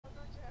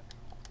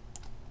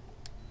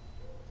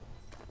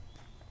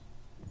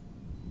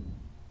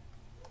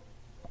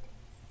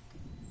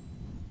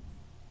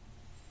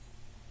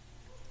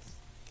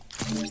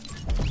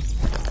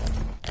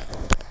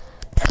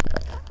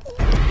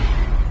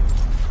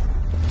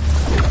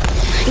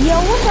Yo,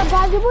 what's up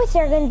guys, your boy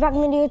Sergen back in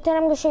the video. Today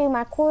I'm going to show you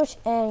my course,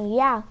 and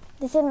yeah,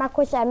 this is my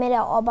course. I made it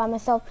all by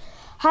myself.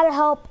 I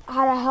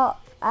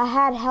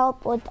had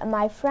help with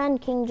my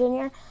friend King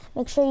Jr.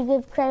 Make sure you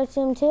give credit to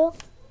him too.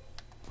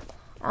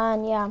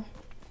 And yeah,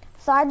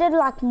 so I did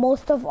like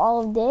most of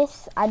all of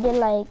this. I did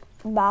like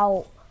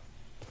about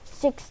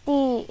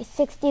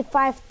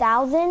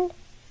 65,000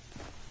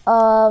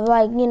 of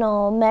like, you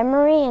know,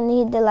 memory, and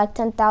he did like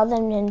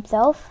 10,000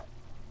 himself.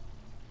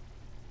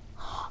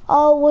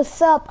 Oh, what's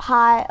up?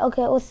 Hi.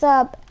 Okay, what's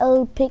up,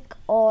 Elpic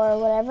or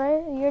whatever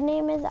your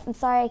name is? I'm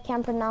sorry, I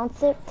can't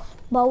pronounce it.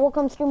 But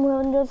welcome to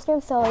the stream.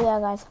 So yeah,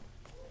 guys.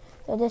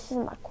 So this is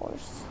my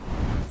course.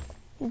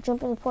 You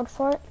jump in the port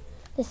for it.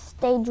 This is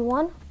stage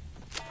 1.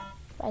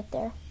 Right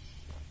there.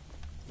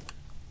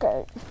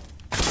 Good.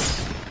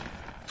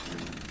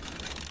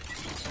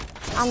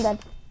 I'm dead.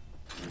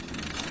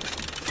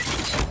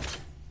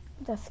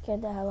 That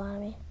scared the hell out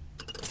of me.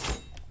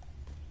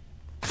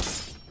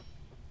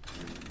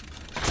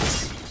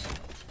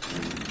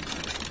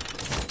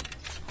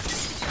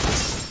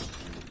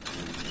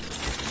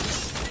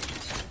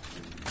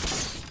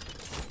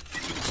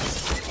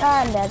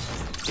 I'm dead.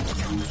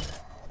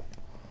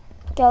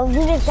 Okay, let's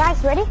do this,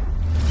 guys. Ready?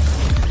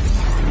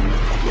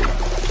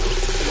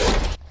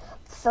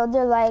 So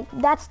they're like,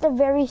 that's the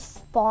very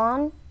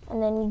spawn,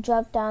 and then you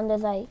drop down.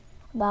 There's like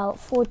about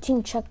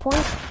 14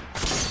 checkpoints.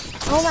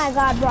 Oh my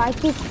god, bro! I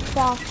keep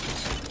falling.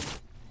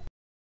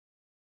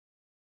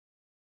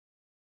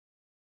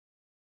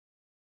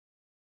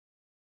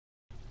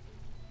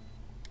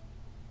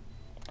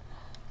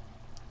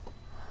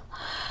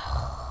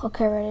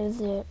 Okay, ready to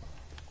do it.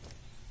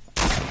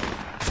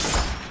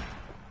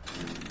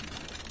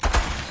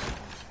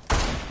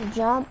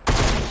 Jump.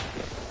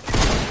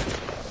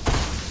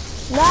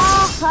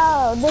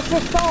 No, this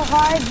is so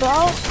hard,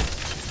 bro.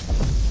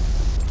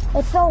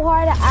 It's so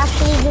hard to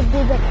actually just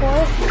do the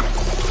course.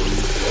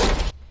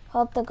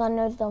 Hope the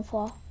gunners don't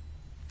fall.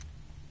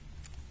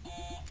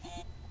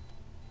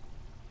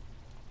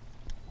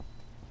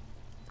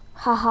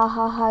 Ha ha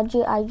ha ha,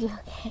 okay,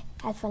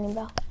 that's funny,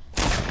 bro.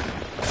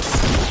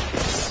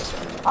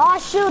 Oh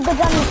shoot, the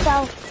gun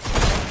fell.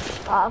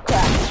 Oh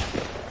crap.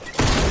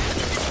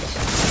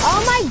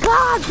 Oh my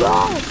god,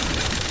 bro!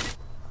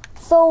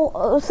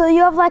 So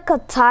you have like a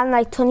time,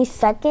 like 20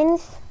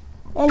 seconds,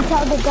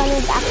 until the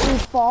gunners actually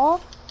fall.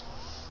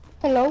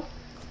 Hello.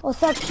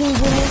 What's up, King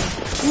Jimmy?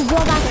 You go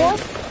my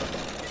course?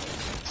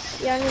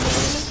 Yeah, I'm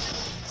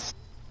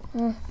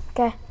gonna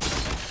okay.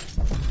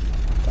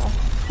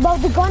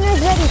 But the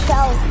gunners already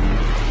fell.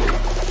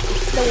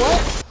 The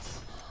what?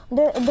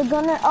 The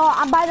gunner.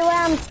 Oh, by the way,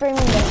 I'm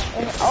streaming this.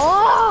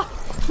 Oh,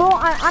 bro,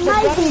 I'm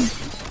not even.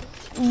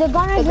 The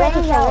gunners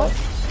already fell.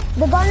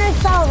 The gunners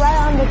fell right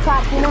on the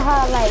trap. You know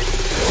how, like,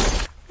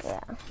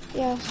 yeah.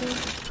 Yeah, see.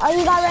 Oh,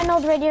 you got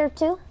Reynolds Raider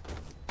too?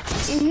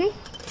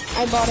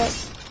 I bought it.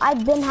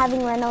 I've been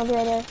having Reynolds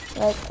Raider,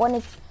 like,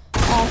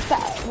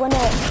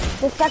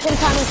 the second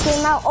time it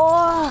came out.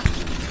 Oh,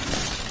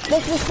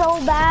 this is so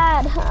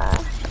bad.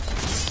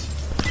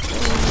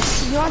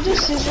 You want to do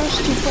Scissors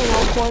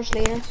 2.0 course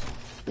later?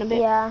 In a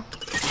bit. Yeah.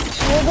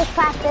 We'll just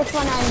pass this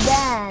one and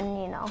then,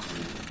 you know.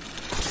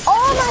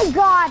 Oh my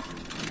god!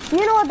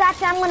 You know what,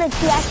 that's I'm gonna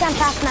cheat. I can't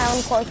pass my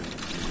own course.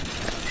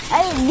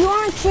 Hey, you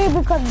wanna cheat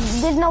because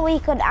there's no way you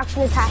could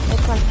actually pass this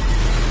one.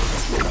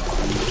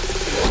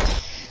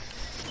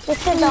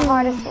 This is the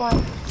hardest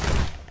one.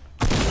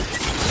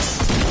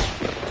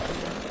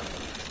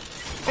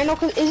 I know,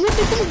 cause is it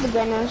because of the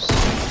gunners?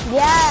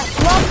 Yeah,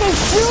 look, they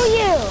shoot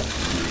you.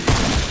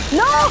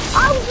 No,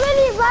 I was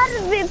really glad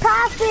to be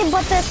past it,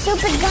 but the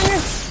stupid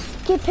gunners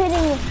keep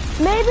hitting you.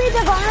 Maybe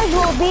the gunners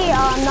will be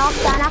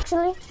knocked down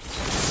actually.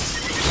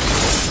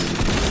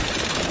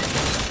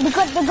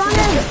 Because the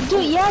gunners...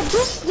 Dude, yeah,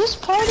 this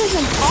part is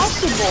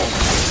impossible.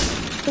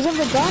 Because of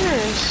the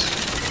gunners.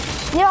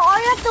 Yeah, all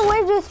you have to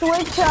wait is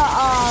wait to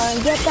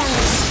get them,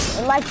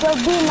 like they'll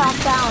be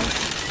knocked down.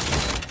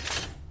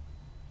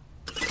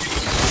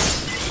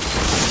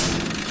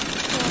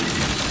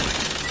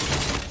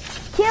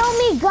 Kill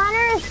me,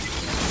 gunners!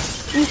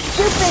 You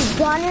stupid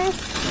gunners!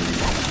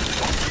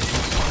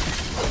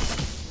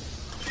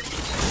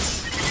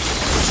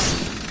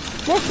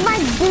 This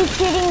might be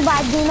cheating, but I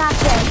do not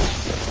care.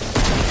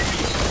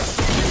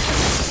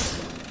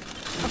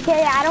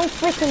 Okay, I don't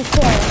freaking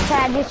care. Okay,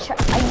 I just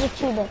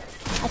cheated.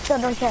 I still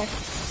don't care.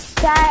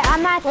 Okay,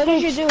 I'm not. What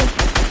did you do?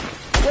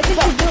 What did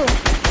you do?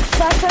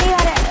 So I'll show you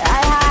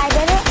how I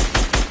did it.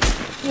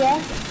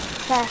 Yeah.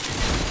 Okay.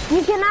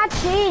 You cannot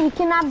cheat. You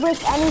cannot break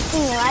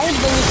anything, right?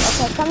 But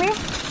okay, come here.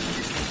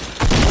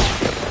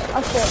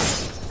 Oh shit.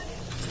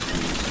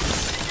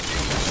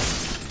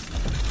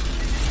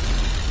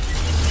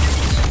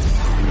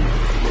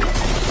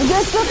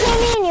 Just look at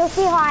me and you'll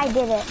see how I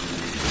did it.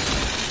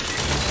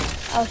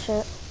 Oh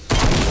shit.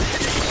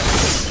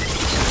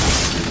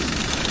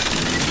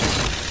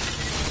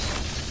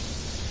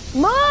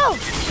 Move!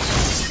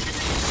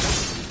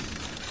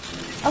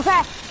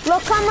 Okay,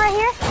 look, come right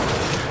here.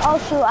 Oh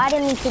shoot, I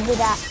didn't mean to do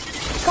that.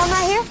 Come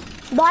right here.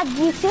 Dodge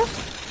you too.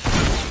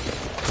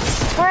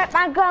 Alright,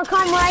 I'm gonna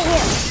come right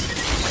here.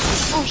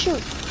 Oh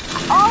shoot.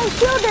 Oh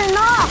shoot, they're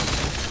not.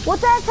 What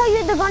did I tell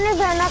you? The gunners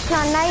are not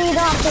now. Now you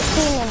don't have to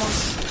see anymore.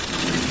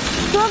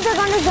 2 of the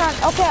gunners are,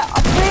 okay,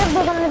 3 of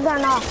the gunners are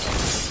not.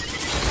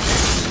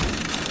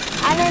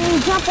 And then you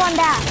jump on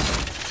that.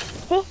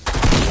 See?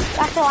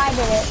 That's how I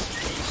did it.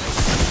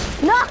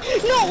 No!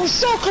 No, it was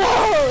so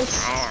close!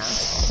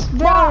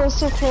 Bro, it was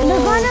so close. The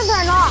gunners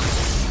are not.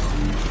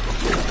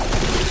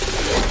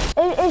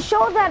 It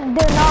shows that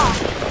they're not.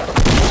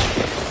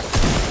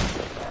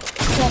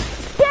 Okay.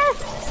 Yes!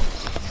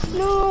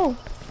 No!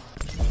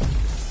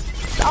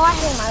 Oh, I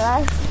hate my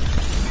life.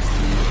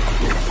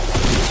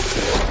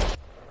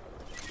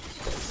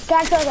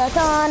 Cancel the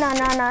sun,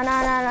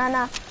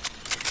 no.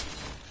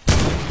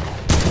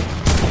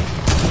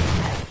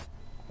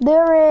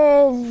 There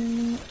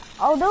is,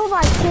 oh, there was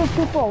like 2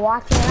 people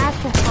watching. That's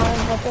the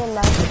time, but they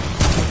love it.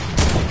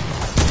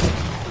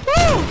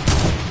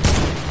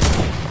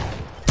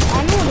 I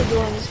know what they're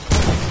doing.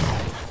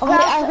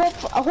 Okay,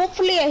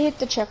 Hopefully I hit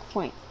the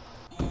checkpoint.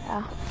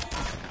 yeah.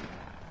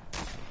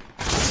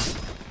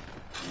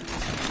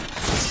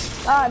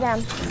 Oh,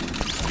 damn.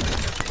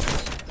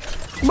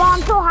 But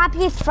I'm so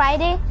happy it's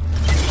Friday.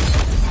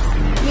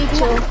 Me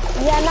too.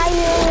 Yeah, now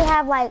you only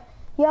have like,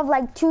 you have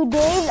like 2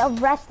 days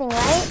of resting,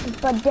 right?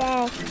 But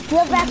then you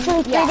have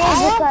actually 3 days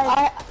because...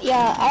 I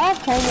have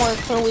homework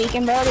for a week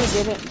and I already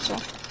did it, so...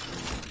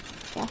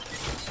 Yeah.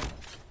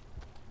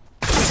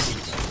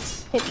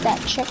 Hit that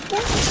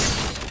checkpoint.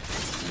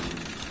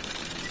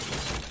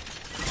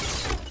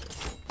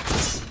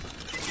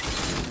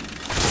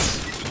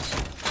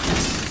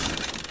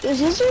 The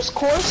Scissors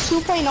Course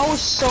 2.0 is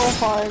so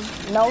hard.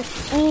 No,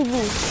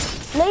 easy.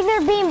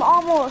 Laser beam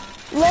almost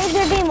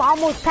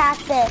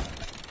passed it.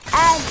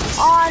 And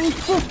on the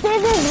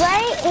Scissors,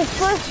 right, his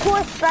first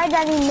course try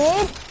that he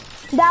made,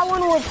 that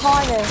one was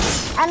harder.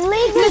 And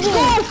laser Let's beam.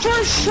 go,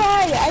 first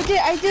try.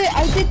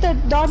 I did the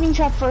dodging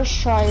trap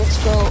first try. Let's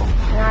go.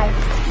 Nice.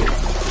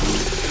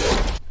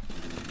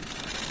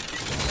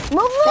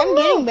 Move. I'm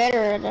getting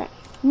better at it.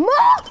 Move.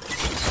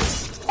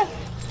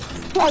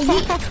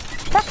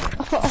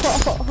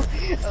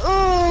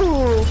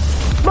 Ooh.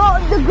 Bro,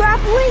 the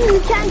grappling, you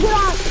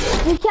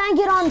can't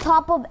get on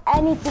top of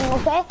anything,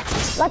 okay?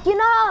 Like, you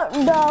know,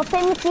 the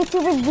famous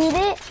YouTubers did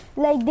it.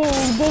 Like,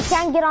 they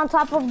can't get on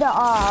top of the,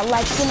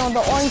 like, you know,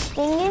 the orange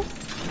thingies.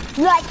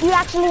 Like, you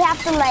actually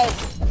have to, like,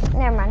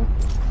 never mind.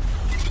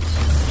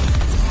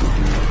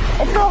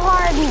 It's so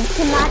hard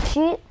to not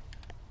cheat.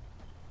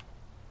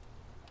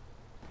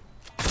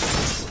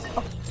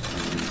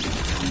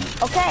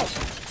 Okay.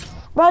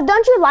 Bro,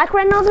 don't you like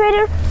Red Nose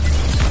Raider?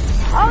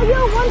 Oh,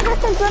 yo,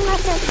 1% good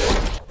message.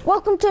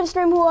 Welcome to the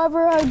stream,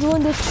 whoever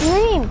joined the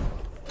stream.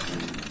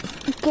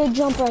 Okay,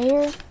 jump right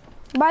here.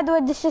 By the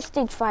way, this is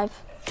stage 5.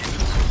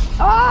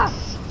 Ah!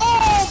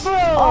 Oh,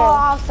 bro!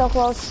 Oh, so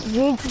close.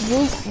 Yeet.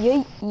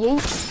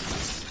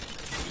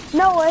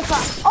 No, if I...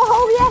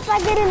 Oh, yes, I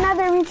get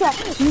another retry.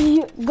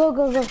 Go.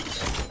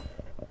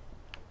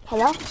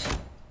 Hello?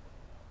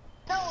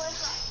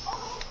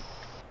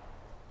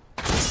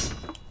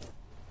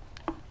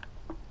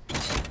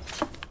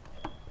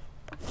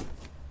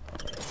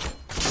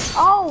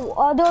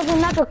 Oh, there was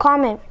another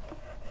comment.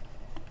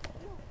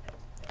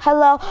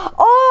 Hello.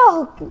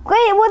 Oh, wait,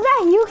 was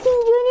that you,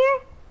 King Jr.?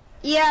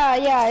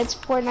 Yeah, it's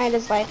Fortnite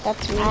is like that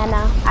to me. I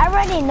know. I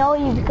already know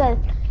you because,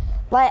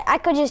 like, I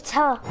could just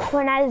tell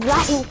Fortnite is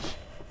like.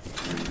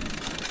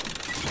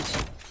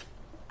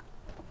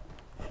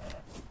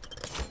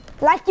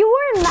 Like, you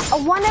were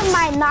one of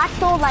my not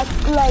so, like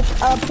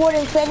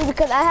important friends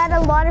because I had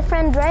a lot of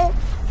friends, right?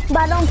 But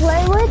I don't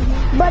play with.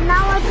 But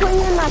now I put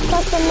you in my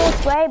custom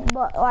list, right?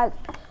 But, like,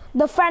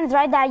 the friends,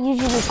 right, that I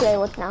usually play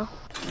with now.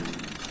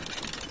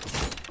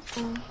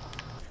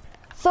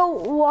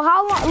 So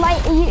how long?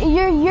 Like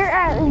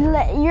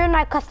you're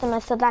not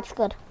customer, so that's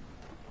good.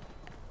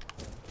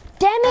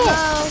 Damn it!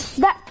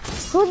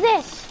 Who's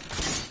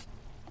this?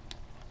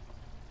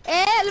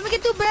 Hey, let me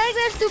get 2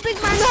 burgers, 2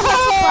 big man.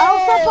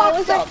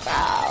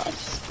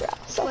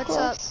 What's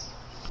up?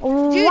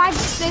 Dude, Why?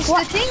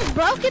 the thing's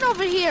broken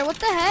over here. What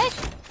the heck?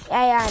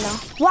 Yeah, I know.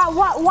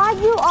 Why'd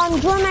you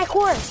join my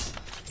course?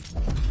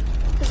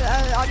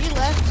 On your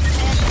left,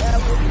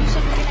 and you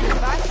said you're gonna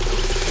come back.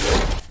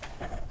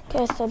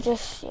 Okay, so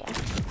just yeah.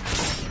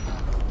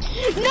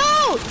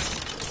 No!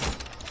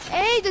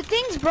 Hey, the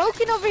thing's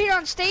broken over here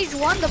on stage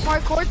 1, the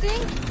parkour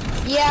thing.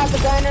 Yeah, the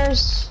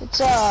gunners.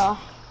 It's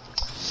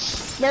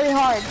very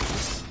hard.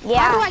 Yeah.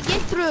 How do I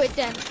get through it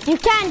then? You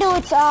can't do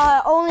it.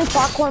 Only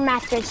parkour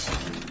masters.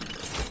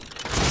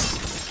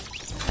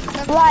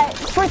 Like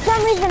for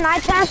some reason I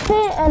passed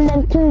it, and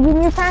then King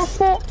Junior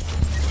passed it.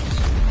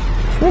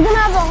 We're gonna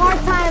have a hard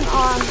time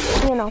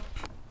you know.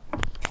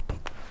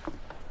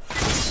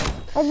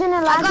 Isn't it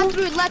I lagging? got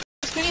through it.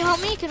 Can you help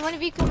me? Can one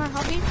of you come and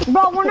help me?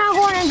 Bro, we're not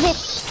going to get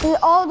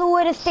all the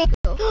way to stage.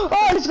 Oh,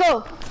 let's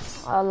go.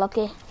 Oh,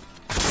 lucky.